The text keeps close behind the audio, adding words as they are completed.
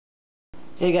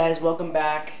Hey guys, welcome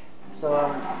back.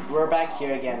 So we're back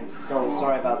here again. So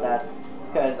sorry about that,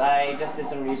 because I just did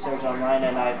some research online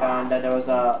and I found that there was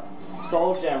a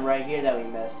soul gem right here that we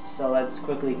missed. So let's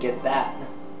quickly get that.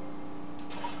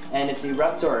 And it's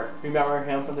Eruptor. Remember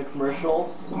him from the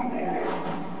commercials?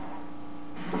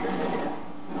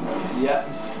 Yep,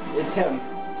 it's him.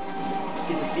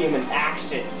 Get to see him in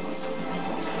action.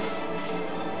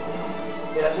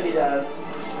 Yeah, that's what he does.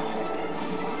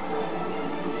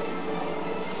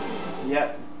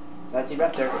 Yep, that's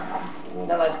Eruptor.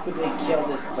 Now let's quickly kill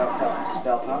this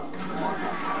spell punk.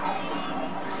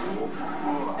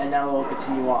 And now we'll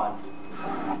continue on.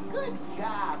 Good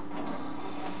job.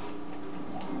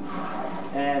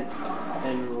 And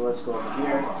let's go over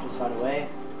here. Just find a way.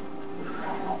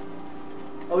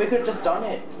 Oh, we could have just done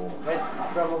it right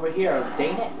from over here.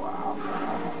 Dang it.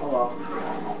 Oh well.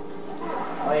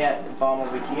 Oh yeah, bomb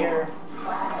over here.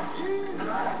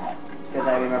 Because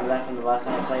I remember that from the last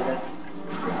time I played this.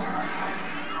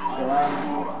 Kill him.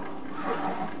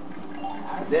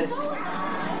 To this.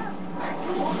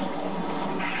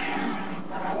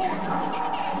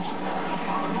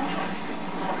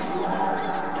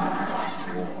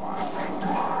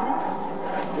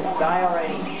 Just die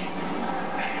already.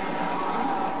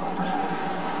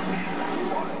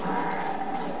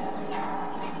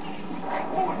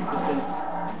 Distance.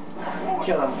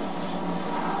 Kill him.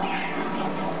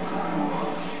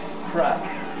 Crap.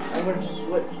 I'm gonna just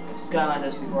switch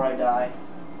Skylanders before I die.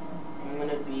 I'm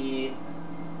gonna be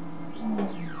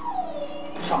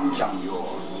Chop Chop.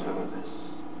 Your service.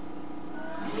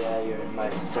 Yeah, you're in my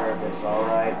service,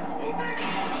 alright.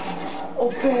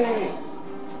 Obey!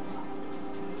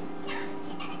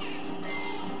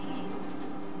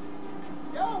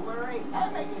 Don't worry,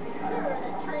 I'm making sure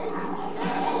the train.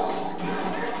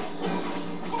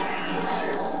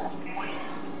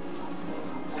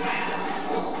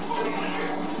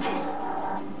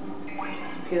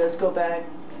 Okay, let's go back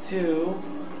to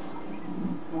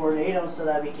Tornado so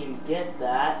that we can get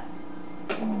that.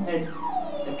 And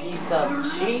a piece of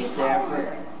cheese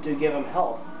there to give him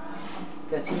health.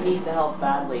 Because he needs the health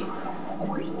badly.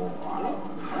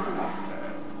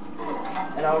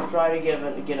 And I'll try to get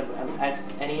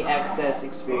any excess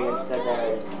experience that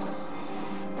there is.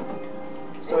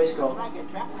 Sorry, Scroll.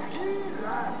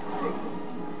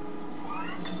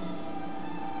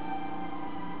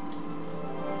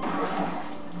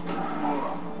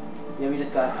 Yeah, we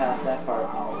just got past that part.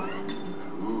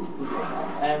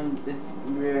 And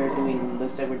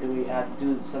looks like we have to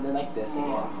do something like this again.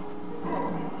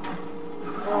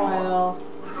 Oh well.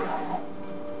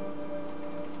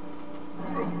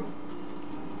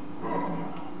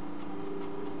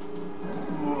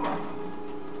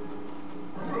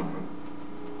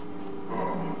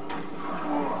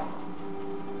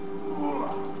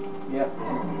 Yep,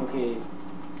 okay.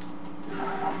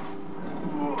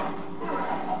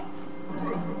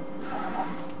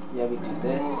 Yeah, we do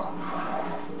this.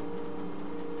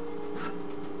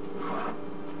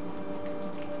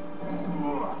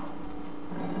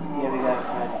 Yeah,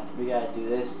 we gotta do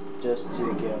this just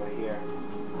to get over here.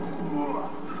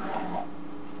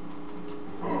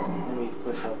 Then we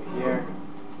push over here.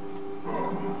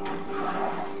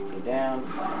 Go down.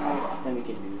 Then we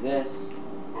can do this.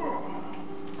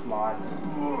 Come on.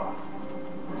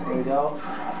 There we go.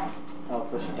 I'll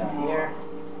push it down here.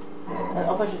 And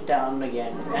I'll push it down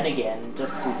again and again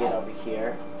just to get over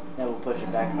here. Then we'll push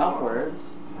it back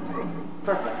upwards.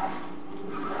 Perfect.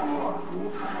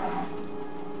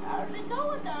 How's it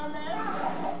going down there?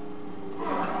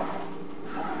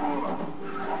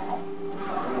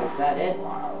 Is that it?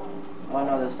 Oh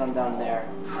no, there's some down there.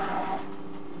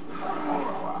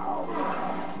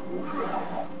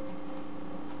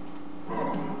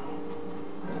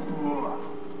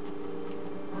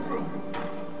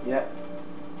 Yep.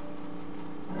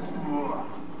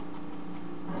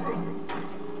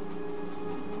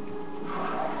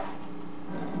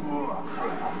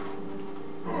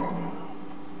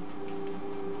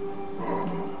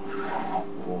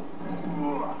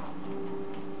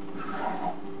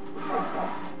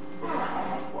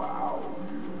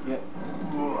 Yep.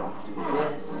 Do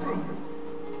this.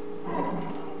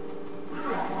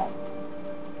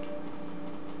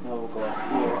 Now we'll go up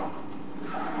here.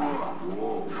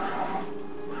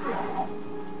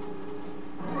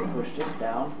 Push this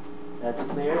down. That's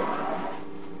clear.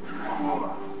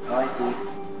 Oh, I see.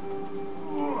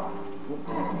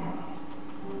 Whoops.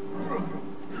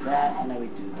 That, and now we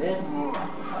do this.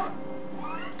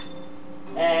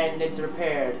 And it's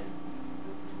repaired.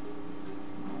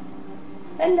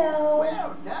 Hello.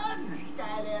 Well done,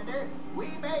 Skylander. We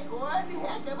make one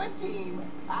heck of a team.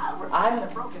 I'll repair I'm- the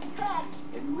broken tracks,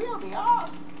 and we'll be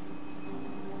off.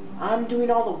 I'm doing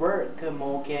all the work,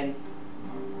 Molkin.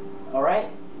 Alright?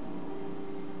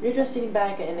 You're just sitting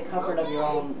back in the comfort of your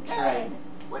own train.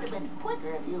 Would have been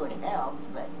quicker if you would have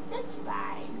helped, but it's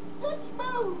fine. It's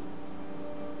smooth.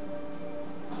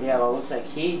 Yeah, well, it looks like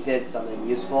he did something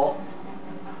useful.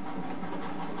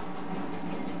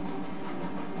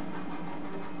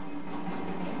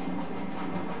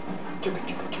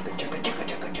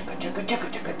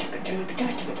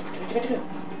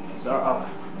 So, oh,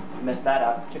 messed that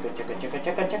up.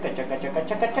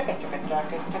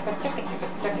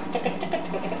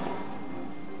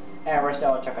 And we're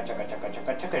still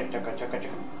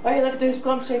hey, look at these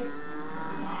clump shakes.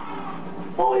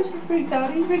 Oh, he's freaked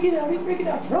out, he's freaking out, he's freaking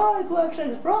out. Run, clump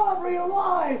shakes, run for your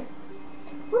life.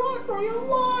 Run for your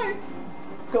life.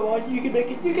 Come on, you can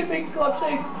make it, clump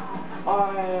shakes.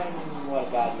 What a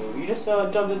bad move. You just fell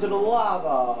and jumped into the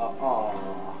lava. Aww.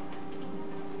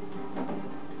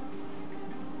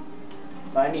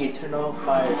 Find the eternal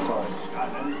fire source.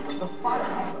 The fire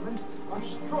element are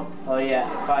strong. Oh yeah,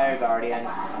 fire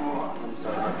guardians. I'm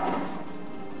sorry.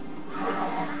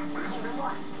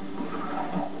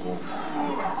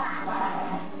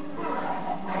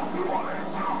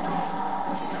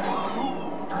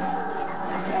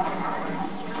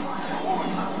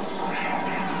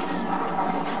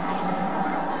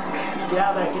 Get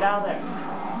out of there, get out of there.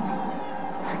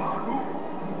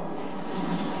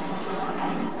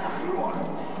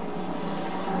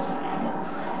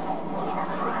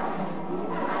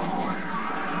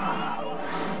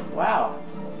 Wow,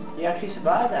 you actually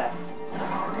survived that.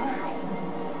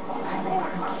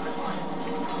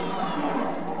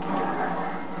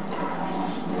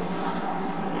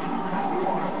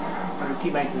 I'm gonna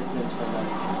keep my distance from them.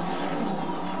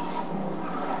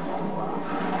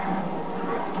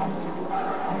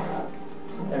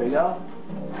 There we go.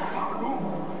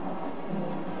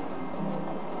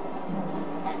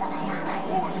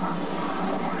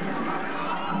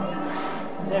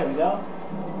 There we go.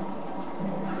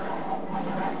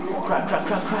 Crap, crap,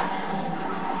 crap, crap.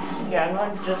 Yeah,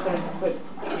 I'm just gonna quick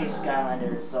chase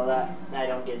Skylanders so that I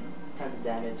don't get tons of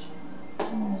damage.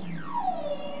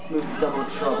 Smooth double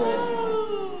trouble.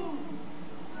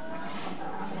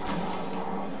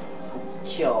 Let's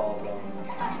kill all of them.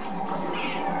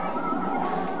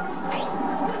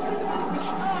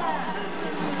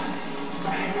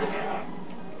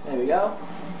 There we go.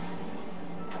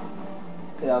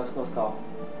 Okay, that was a close call.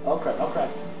 Oh crap, oh crap.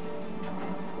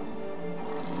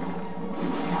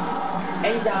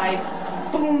 And he died.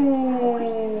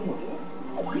 Boom!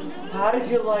 How did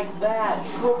you like that?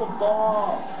 Triple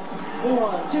ball.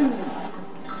 1, 2.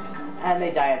 And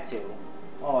they die at 2.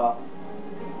 Oh well.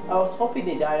 I was hoping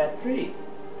they died at 3.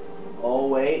 Oh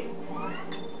wait.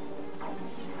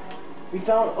 We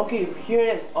found, okay, here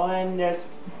it is. Oh,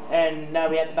 and now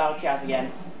we have to battle Chaos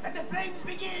again. Let the flames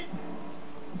begin.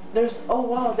 Oh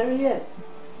wow, there he is.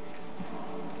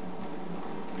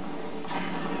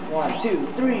 1, 2,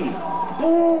 3.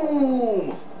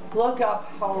 Boom! Look how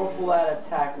powerful that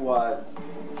attack was.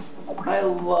 I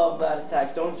love that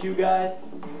attack, don't you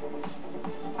guys?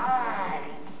 Hey!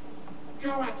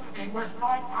 You extinguished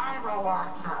my pyro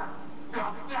archer!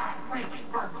 Now that really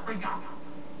burns me up!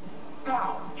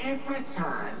 So, in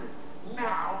return,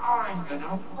 now I'm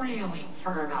gonna really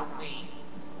turn up the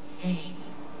heat.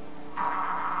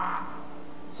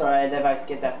 Sorry, if I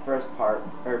skipped that first part,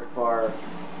 heard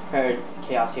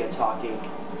Chaos here talking.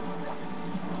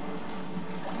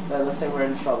 But it looks like we're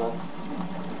in trouble.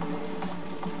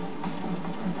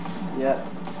 Yep.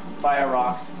 Fire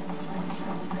rocks.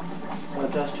 So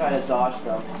just try to dodge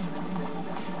them.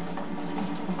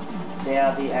 Stay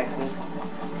out of the X's,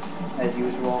 as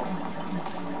usual.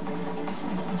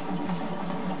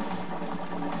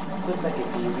 This looks like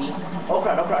it's easy. Oh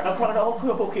crap, oh crap, oh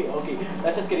crap, okay.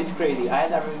 That's just getting too crazy. I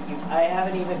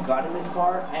haven't even gotten this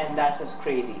far, and that's just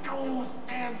crazy. You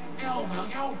stand still, will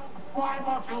you? Why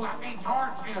won't you let me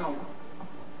torch you?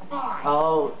 Fine.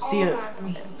 Oh, see you.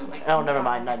 Oh, never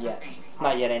mind, not yet.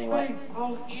 Not yet, anyway.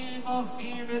 Evil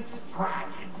Phoenix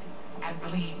Dragon. And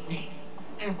believe me,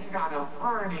 it's got a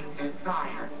burning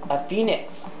desire. A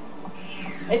phoenix.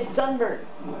 It's Sunbird.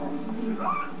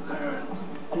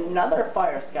 Another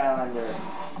fire Skylander.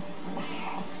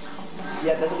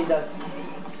 Yeah, that's what he does.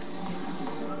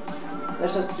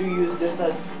 Let's just use this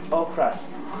as... Oh crap.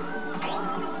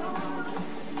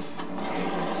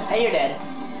 Hey, you're dead.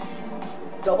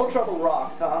 Double trouble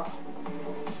rocks, huh?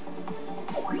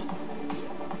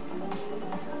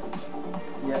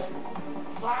 Yep.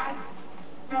 What?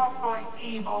 Not my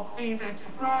evil Phoenix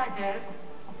Dragon.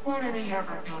 What did he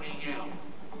ever do to you?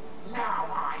 Now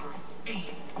I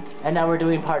speak. And now we're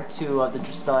doing part 2 of the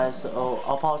Spyro, so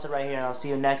I'll pause it right here and I'll see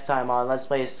you next time on Let's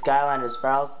Play Skylanders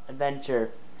Spyro's Adventure.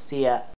 See ya.